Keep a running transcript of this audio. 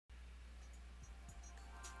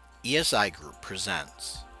ESI Group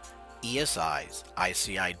presents ESI's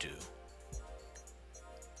IC.IDO.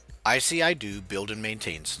 IC.IDO Build and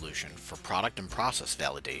Maintain solution for product and process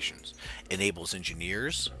validations enables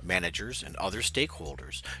engineers, managers, and other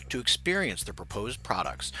stakeholders to experience the proposed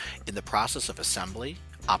products in the process of assembly,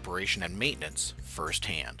 operation, and maintenance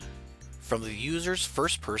firsthand. From the user's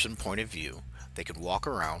first-person point of view, they can walk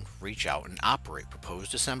around, reach out, and operate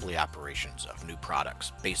proposed assembly operations of new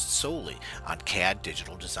products based solely on CAD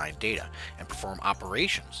digital design data and perform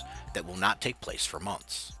operations that will not take place for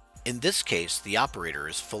months. In this case, the operator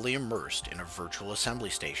is fully immersed in a virtual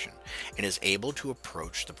assembly station and is able to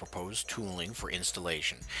approach the proposed tooling for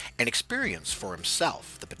installation and experience for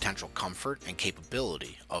himself the potential comfort and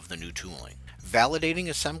capability of the new tooling. Validating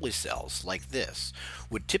assembly cells like this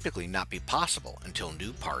would typically not be possible until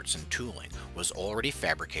new parts and tooling was already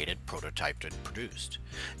fabricated, prototyped, and produced,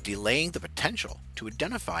 delaying the potential to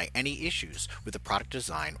identify any issues with the product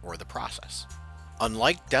design or the process.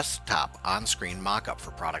 Unlike desktop on-screen mock-up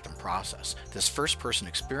for product and process, this first-person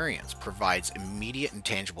experience provides immediate and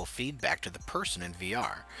tangible feedback to the person in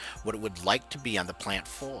VR, what it would like to be on the plant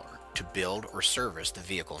floor to build or service the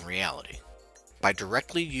vehicle in reality. By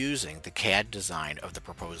directly using the CAD design of the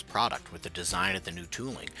proposed product with the design of the new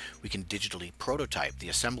tooling, we can digitally prototype the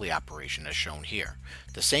assembly operation as shown here.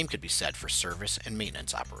 The same could be said for service and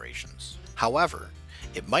maintenance operations. However,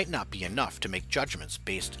 it might not be enough to make judgments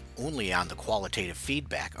based only on the qualitative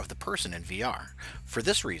feedback of the person in VR. For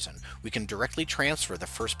this reason, we can directly transfer the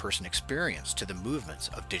first-person experience to the movements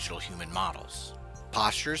of digital human models.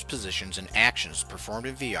 Postures, positions, and actions performed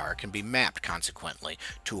in VR can be mapped consequently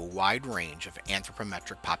to a wide range of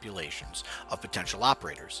anthropometric populations of potential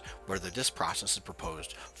operators, whether this process is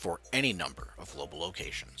proposed for any number of global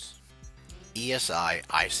locations. ESI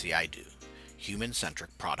IC.IDO,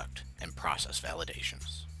 Human-Centric Product and Process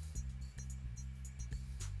Validations.